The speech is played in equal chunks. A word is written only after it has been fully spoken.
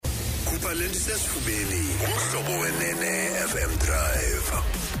Talent sesifubeni umhlobo wenene FM Drive.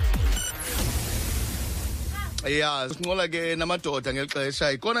 Yeah, sinqola ke namadoda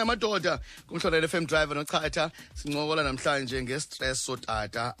ngelixesha ikona amadoda kumhlonele FM Drive noChatha sinqokola namhlanje ngestress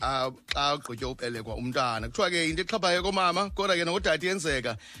sotata xa ugqitye upelekwa umntana kuthiwa ke into exhaphayo komama kodwa ke nodade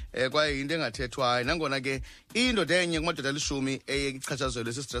yenzeka kwaye into engathethwayo nangona ke indoda enye kumadoda alishumi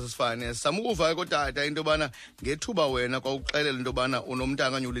eyichatshazelwe sistress sifane samukuva kodada into bana ngethuba wena kwauxelela into bana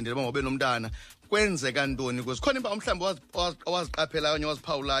unomntana kanye ulindele ngobe nomntana kwenzeka ntoni kuzikhona impamvu mhlawumbe waziqaphela okanye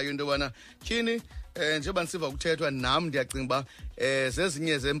waziphawulayo into bana tyhini njengoba nisiva ukuthethwa nami ndiyacinga uba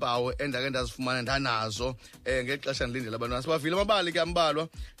zezinye zempawu endake ndazifumana ndanazo ngexesha ndilindela abantwana sibavile amabali ke ambalwa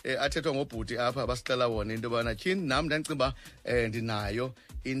athethwa ngobhuti apha basixela wona into yobana tyhini nami ndandicinga uba ndinayo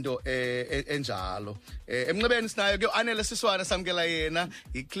into enjalo emnxebeni sinayo ke Anele Siswana samkela yena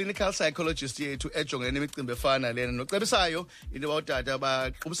i-clinical psychologist yethu ejongene nemicimbi efana lena nocebisayo into yoba utata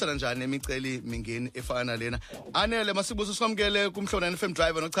baxubisana njani nemiceli mingeni efana lena. Anele masibuze sikwamkele kumhlonane FM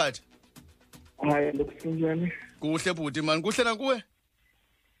Drive noChatha. Hayi lokusinjani kuhle bhuti man kuhle nakuwe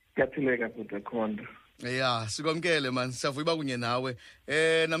kathileka futhi akhonda yeah sikwamkele man siyavuya kunye nawe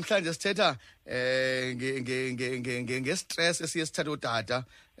namhlanje sithetha nge-stress esiyesithatha utata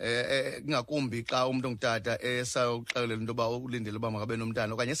kungakumbi xa umuntu ongutata esawuxelela into yoba ulindele uba makabe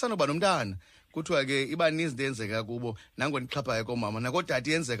nomntana okanye esanoba nomntana kuthiwa ke iba ninzi into eyenzeka kubo nangona ixhaphayo komama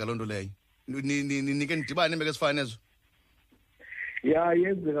nakodade yenzeka loo nto leyo nike ndidibane imbeke ezifana ezo. Yeah,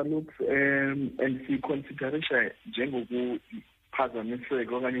 yenzeka looks and siconsiderisha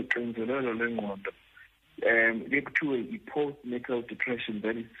njengokuphazamiseka okanye uxinzelelo lwengqondo lekuthiwe i-postnatal depression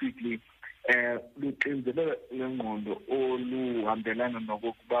very sweetly luxinzelelo lwengqondo oluhambelana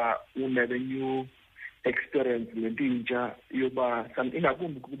nokokuba unebe new experience lento intsha yoba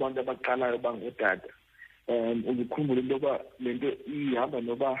ingakumbi kubantu abaqalayo bangodada uzikhumbule into yoba lento ihamba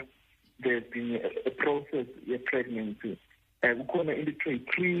noba there's been a process ye-pregnancy kukhona into ekuthiwa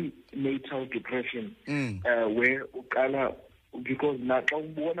prenatal depression where uqala because naxa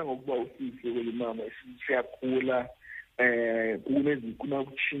ubona ngokuba usisi welimama siyakhula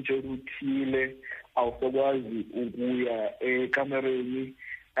kunokutshintsha oluthile awusakwazi ukuya ekamereni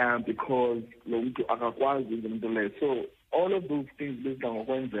because lo muntu akakwazi into leyo. So all of those things bezidla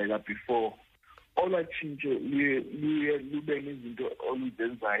ngokwenzeka before olatshintsho lube nezinto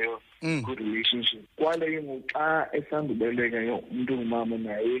oluzenzayo good relationship kwale ngoxa esandubeleka umuntu ngumama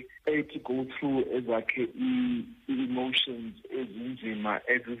naye ethi go through ezakhe emotions ezinzima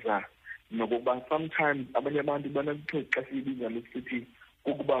eziza nokuba sometimes abanye abantu banakuthiwa xa siyibiza lesithi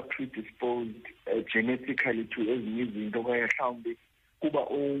ukuba predisposed genetically to ezinye izinto okanye mhlawumbe kuba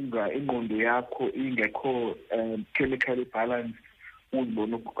ingqondo yakho ingekho chemically balanced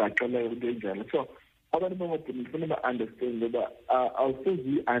uzibona ukugaqela into enjalo. So abantu bangabhuni kufanele ba-understand uba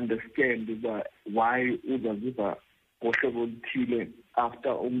awusoze understand uba why uzaziva ngohlobo oluthile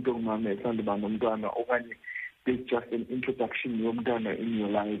after umuntu ongumama esanduba nomntwana okanye there's just an introduction yomntwana in your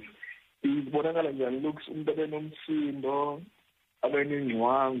life. Ibonakala njani looks umuntu abenomsindo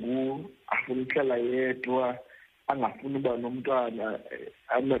abenengcwangu afuna ukuhlala yedwa angafuni uba nomntwana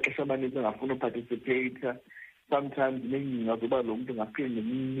amaxesha amaninzi angafuni uparticipate. Sometimes nenginga zoba lo muntu ngaphinde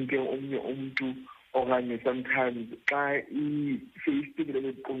nginike omnye umuntu okanye sometimes xa seyisifikile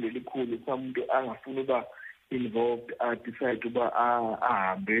leqondo elikhulu umuntu angafuni uba involved decide uba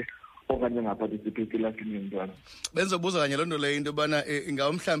ahambe okanye angaparticipate elafini yomntwana. Benzobuza kanye loo nto leyo into yobana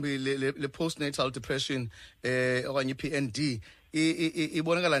ingawo mhlawumbi le postnatal depression okanye i-PND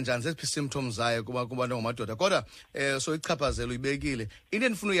ibonakala njani zeziphi symptoms zayo kubantu ngamadoda kodwa soyichaphazela uyibekile into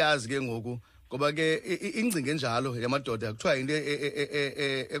endifuna uyazi ke ngoku ngoba ke ingcinga enjalo yamadoda kuthiwa into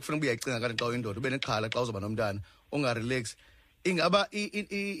ekufuna uba uyayicinga kanti xa uyindoda ube nexhala xa uzoba nomntana ungarelax ingaba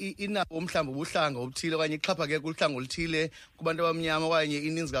inabo mhlawumbi ubuhlanga obuthile okanye ixhaphake kuhlanga oluthile kubantu abamnyama okanye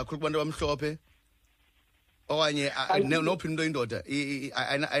ininzi kakhulu kubantu abamhlophe okanye nophi into oyindoda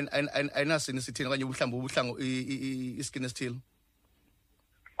ayinasini sithini okanye ubuhlanga iskin esithile.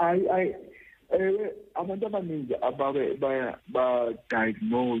 Abantu abaninzi ababe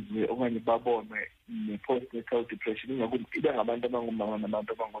ba-diagnose okanye babone ne-postnatal depression ingakumbi ibe ngabantu abangomama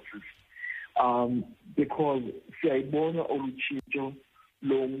nabantu abangosisi because siyayibona olutshintsho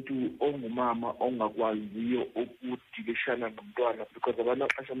lomuntu ongumama ongakwaziyo ukudilishana nomntwana because abantu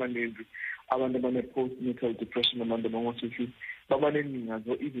axesha amaninzi abantu abane-postnatal depression abantu abangosisi baba neninga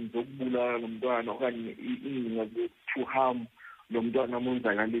even zokubulala lo mntwana okanye ininga to harm lo mntwana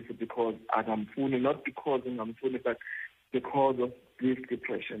amonzakalise because akamfuni, not because ngamfuni but because of this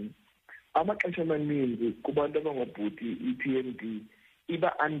depression. Amaxesha amaninzi kubantu abangobhuti i-PND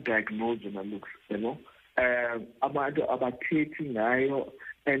iba undiagnosed na looks, you know. Abantu abathethi ngayo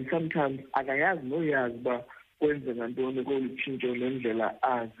and sometimes akayazi noyazi uba kwenze ngantoni kolitshintsho nendlela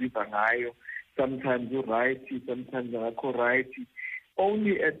aziva ngayo. Sometimes you're right, sometimes akho right.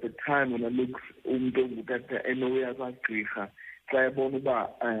 Only at the time when I look at anyway akagqirha xa ebona uba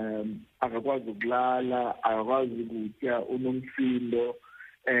akakwazi ukulala, akakwazi ukutya, unomsindo,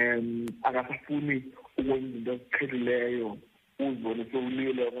 akasafuni ukwenza into eziqhelileyo, uzibone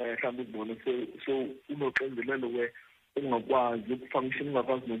sowulile okanye mhlawumbi uzibone so unoxinzelelo ungakwazi ukufunction,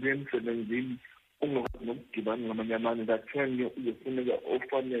 ungakwazi nokuya emsebenzini, ungakwazi nokudibana ngamanye abantu. That's when uzofuneka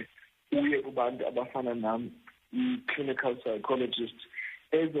ofane uye kubantu abafana nam, i-clinical psychologist,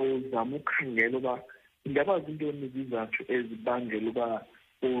 ezozama ukukhangela uba ingaba zintoni izizathu ezibangela uba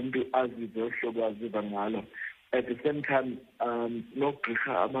umuntu azive uhlobo aziva ngalo. At the same time,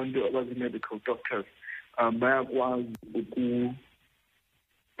 nogqirha abantu abazi-medical doctors bayakwazi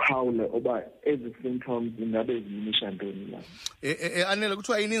ukuphawula uba ezi symptoms ingabe zimisha ntoni la. Anele,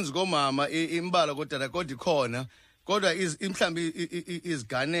 kuthiwa ininzi komama imbala kodwa ikhona, kodwa mhlawumbi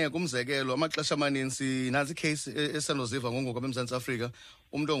iziganeko, umzekelo amaxesha amaninzi nansi icase esanoziva ngoku eMzantsi Afrika,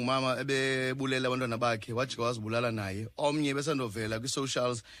 umuntu ongumama ebebulela abantwana bakhe wajika wazibulala naye, omnye besandovela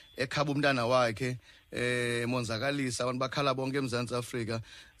kwi-socials ekhaba umntana wakhe monzakalisa, abantu bakhala bonke eMzantsi Afrika.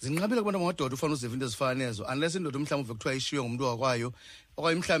 Zinqabile kubantu abangamadoda ufana uziva into ezifana nezo, unless indoda mhlawumbi uve kuthiwa ishiywe ngumntu wakwayo,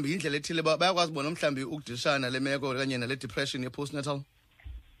 okanye mhlawumbi indlela ethile bayakwazi bona mhlawumbi ukudishana le meko kanye nale depression ye-postnatal.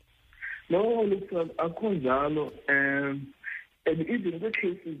 No, look, akho njalo. And even the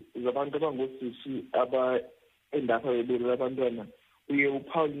cases zabantu abangosisi abaendapha bebulela abantwana, uye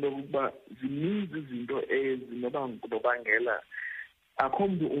uphawule lokuba zininzi izinto ezinobangela. Akho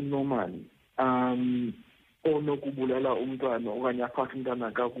mntu unormal onokubulala umntwana okanye aphathe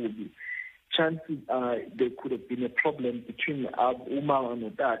umntwana kakubi. Chances are there could have been a problem between umama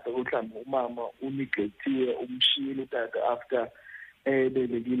notata, mhlawumbi umama uneglectiwe, umshiyile utata after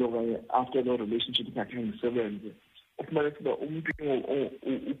belekile okanye after no relationship yakhe ngisebenze. Ufumane ukuba umuntu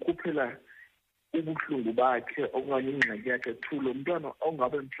ukhuphela ubuhlungu bakhe okanye ingxaki yakhe thulo umntwana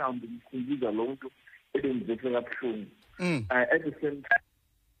ongabe mhlawumbi mkhumbuza lo muntu ebenzeke kabuhlungu. At the same time,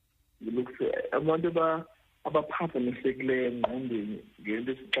 abantu abaphazamisekileyo engqondweni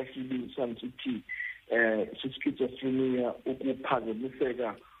ngento esixashibisana sithi schizophrenia,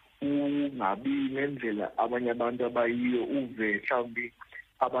 ukuphazamiseka, ungabi nendlela abanye abantu abayiyo, uve mhlawumbi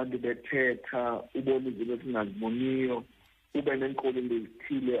abantu bethetha, ubone izinto esingaziboniyo, ube nenkolelo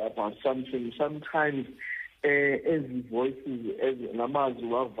ezithile about something. Sometimes ezi voices ngamazwi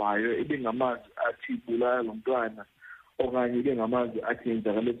wavayo ibe ngamazwi athi bulala lo mntwana okanye ibe ngamazwi athi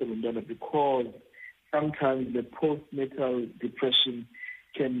yenzakalise lo mntwana, because sometimes the postnatal depression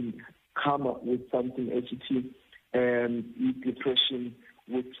can come up with something HT, depression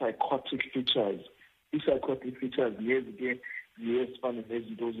with psychotic features. I-psychotic features ziyezifana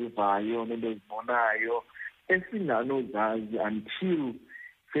nezinto ozivayo nento ezibonayo esinganozazi until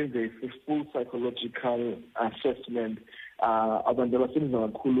senze a full psychological assessment. Abantu abasebenza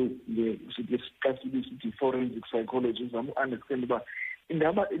kakhulu nge-sithi forensic psychology zama understand uba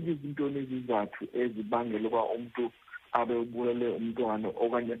indaba ezizintoni ezizathu ezibangela uba umuntu abe ubulale umntwana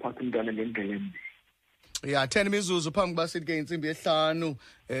okanye aphathe umntwana ngendlela embi. Ya 10 mizuzu phambi kuba sithi ke insimbi yehlanu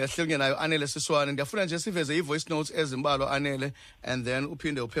sihlelunye nayo Anele Siswana. Ndiyafuna nje siveze i-voice notes ezimbalwa Anele, and then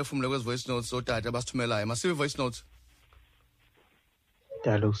uphinde uphefumule kwezi voice notes zodade abasithumelayo. Masive voice notes.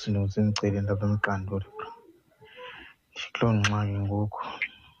 Dalo kusinoze ngicela indaba emqando Shiklo ngxaki ngoku.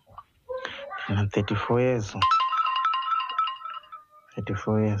 Na 34 years.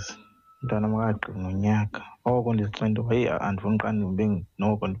 34 years. Mntana makaqi ngonyaka. Oko ndizixento hey andifuni qandi ngibe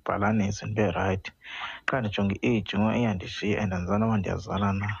noko ndibhalanise ndibe right. Xa ndijonga i-age iyandishiya and andizana uba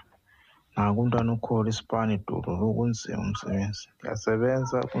ndiyazala na. Naku umntwana ukhola isipani duru lokunzima umsebenzi.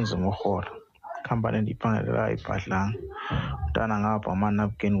 Ndiyasebenza kunzima urhola. Company endiyiphangelela ayibhadlanga. Umntana ngapha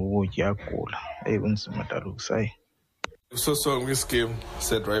amanapukeni ukutya agula. Eyi kunzima dalukusayi. So scheme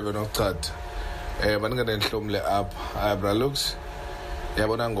said driver nokuchatha baningene enhlomle apha bra looks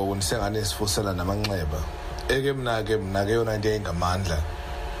yabona ngoku ndisengane sifusela namanxeba mna ke yona into engamandla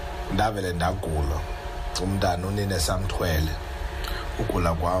ndavele ndagula umntana unine samthwele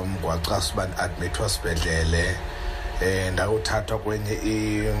ugula kwam kwacasa uba admit wasibedlele ndakuthathwa kwenye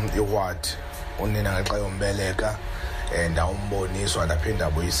iward unina ngexa yombeleka ndawumboniswa ndaphinda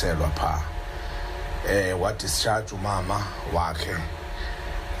abuyiselwa phaa wadischarge umama wakhe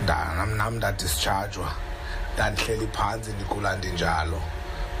nam ndadischargewa ndandihleli phantsi ndigula ndinjalo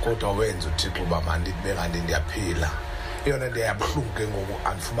kodwa wenza uThixo uba mandibe kanti ndiyaphila. Iyona nto yabuhlungu ke ngoku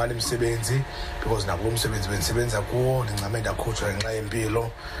andifumani imisebenzi because nakulo msebenzi bendisebenza kuwo ndincame ndakhutshwa ngenxa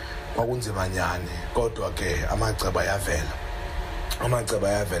yempilo kwakunzima nyani, kodwa ke amacebo ayavela. amacebo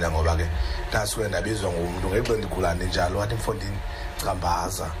ayavela ngoba ke ndasuke ndabizwa ngumuntu ngexa ndikhulane njalo wathi mfondini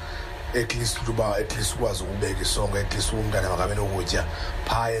cambaza at least ukwazi ukubeka isongo, at least umntana makabe nokutya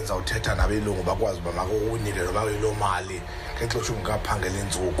phaa yenza uthetha nabelungu bakwazi uba makunike noba yiloo mali ngexesha ungaphangela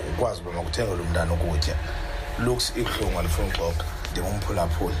intsuku ukwazi uba makuthenge lo mntana ukutya. Looks ibuhlungu alifuna uxoxa,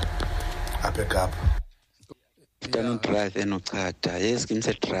 ndingumphulaphuli apha eKapa. Drive enochatha, yes,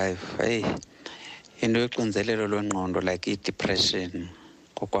 ngimse drive. Hey, into yoxinzelelo lwengqondo like i-depression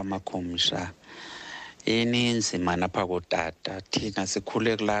kokwamakhumsha ininzi mana apha kootata. Thina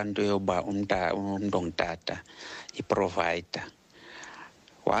sikhule kulaa nto yoba umntu ongutata i-provider.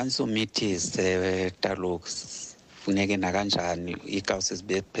 Once umithise talux funeke nakanjani iikawusi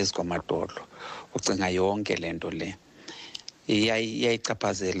zibe phezu kwamadolo, ucinga yonke le nto le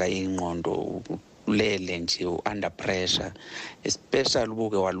iyayichaphazela ingqondo. Lele nje under pressure, especially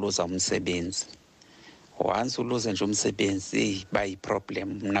ubuke waluza umsebenzi. Once uluze nje umsebenzi bayi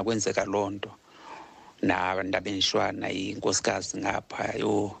problem, mna kwenzeka loo nto na ndabenshwana inkosikazi ngapha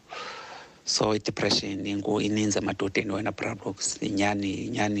yo. So i-depression ininzi emadodeni wena Brablox,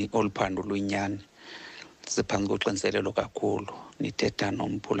 inyani oluphando luyinyani, siphantsi koxinzelelo kakhulu. Nithetha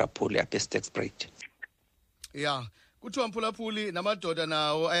nomphulaphuli apha eStaxbridge. Yeah. Kuthiwa mphulaphuli namadoda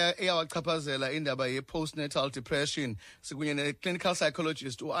nawo eyawachaphazela indaba ye-postnatal depression. Sikunye ne-clinical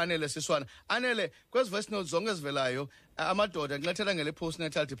psychologist uAnele Siswana. Anele, kwezi voice notes zonke ezivelayo amadoda nxathela ngele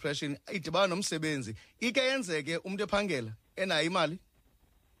postnatal depression idibana nomsebenzi. Ike yenzeke umuntu ephangela enayo imali?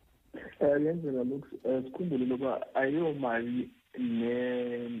 Yenzeka lokhu sikhumbule loba ayomali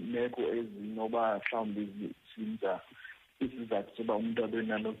nemeko ezinoba mhlawumbe zinza isizathu soba umuntu abe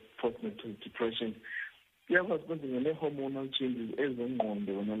nalo postnatal depression. Kuyakwazi kwenzeka ne-hormonal changes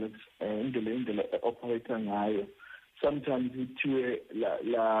ezengqondo indlela operator ngayo. Sometimes ithiwe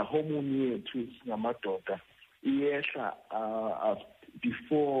la hormone yethu singamadoda iyehla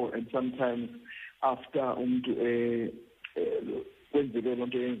before and sometimes after umuntu kwenzeke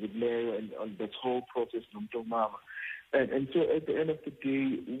lento yenzekileyo and that whole process nomuntu omama. And so at the end of the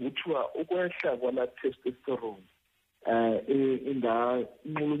day kuthiwa ukwehla kwala testosterone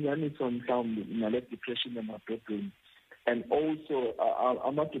inganxulunyaniswa mhlawumbe nale depression emadodeni. And also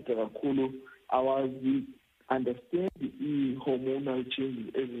amadoda kakhulu awazi understand i-hormonal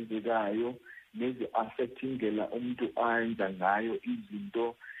changes ezenzekayo nezi-affect indlela umuntu ayenza ngayo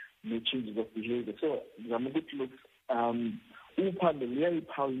izinto ne-changes of behavior. So ngizama ukuthi uphando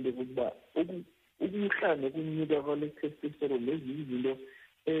luyayiphawula into yokuba ukuhlala nokunyuka kwale testosterone lezi izinto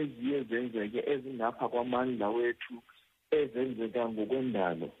eziye zenzeke ezingapha kwamandla wethu ezenzeka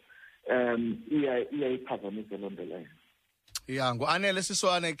ngokwendalo iyayiphazamisa loo nto leyo. Ya, nguAnele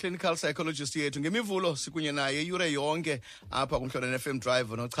Siswana, i-clinical psychologist yethu. Ngemivulo sikunye naye iyure yonke apha kumhlolane FM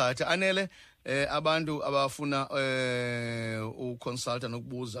Drive nochatha. Anele, abantu abafuna uconsulta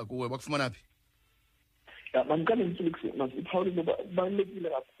nokubuza kuwe bakufumana phi? Ya, mangiqale ngifike masiphawule ngoba kubalulekile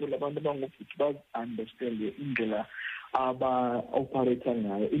kakhulu abantu abangokuthi bazi-understand indlela aba-operator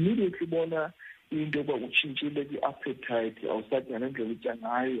ngayo. Immediately bona into yoba utshintshile kwi-appetite, awusathi ngalendlela utya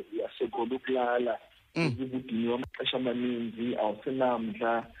ngayo, uyasokola ukulala, uzibudinwa amaxesha amaninzi,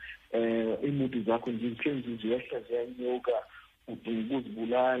 awusenamdla, iimudi zakho nje zihleli ziyehla ziyanyuka, udinga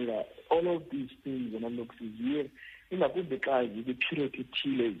ukuzibulala. All of these things ziye ingakumbi xa zikwi-period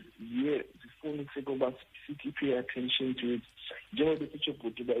ethile ziye zifunise ukuba sithi pay attention to it. Njengoba sitsho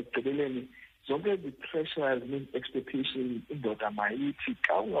bhuti uba ekugqibeleni zonke ezi pressures ne-expectations indoda mayithi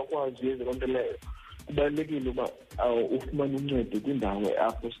xa ungakwazi yenze loo nto leyo kubalulekile uba ufumane uncedo kwindawo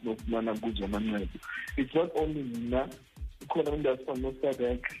apho sinofumana kuzo amancedo. It's not only mna, ikhona abantu asifana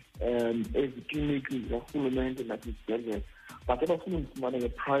noSADC ezikliniki zikarhulumente nasezibhedlele, but abafuna ukufumana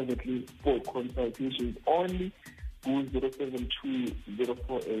privately for consultations only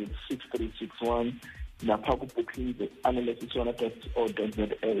ku-072-048-6361 napha ku-bookings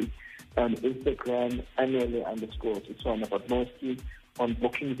anelesiswana.org.za and Instagram Anele_Siswana, but mostly on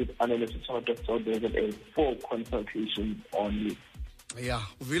bookings at anelesiswana.org.za for consultations only. Yeah,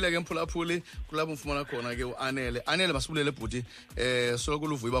 uvile ke mphulaphuli kulapho mfumana khona ke uAnele. Anele masibulele bhuti soloko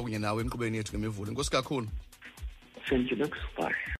luvuyiba kunye nawe emqubeni yethu ngemivulo. Inkosi kakhulu. Thank you, bye.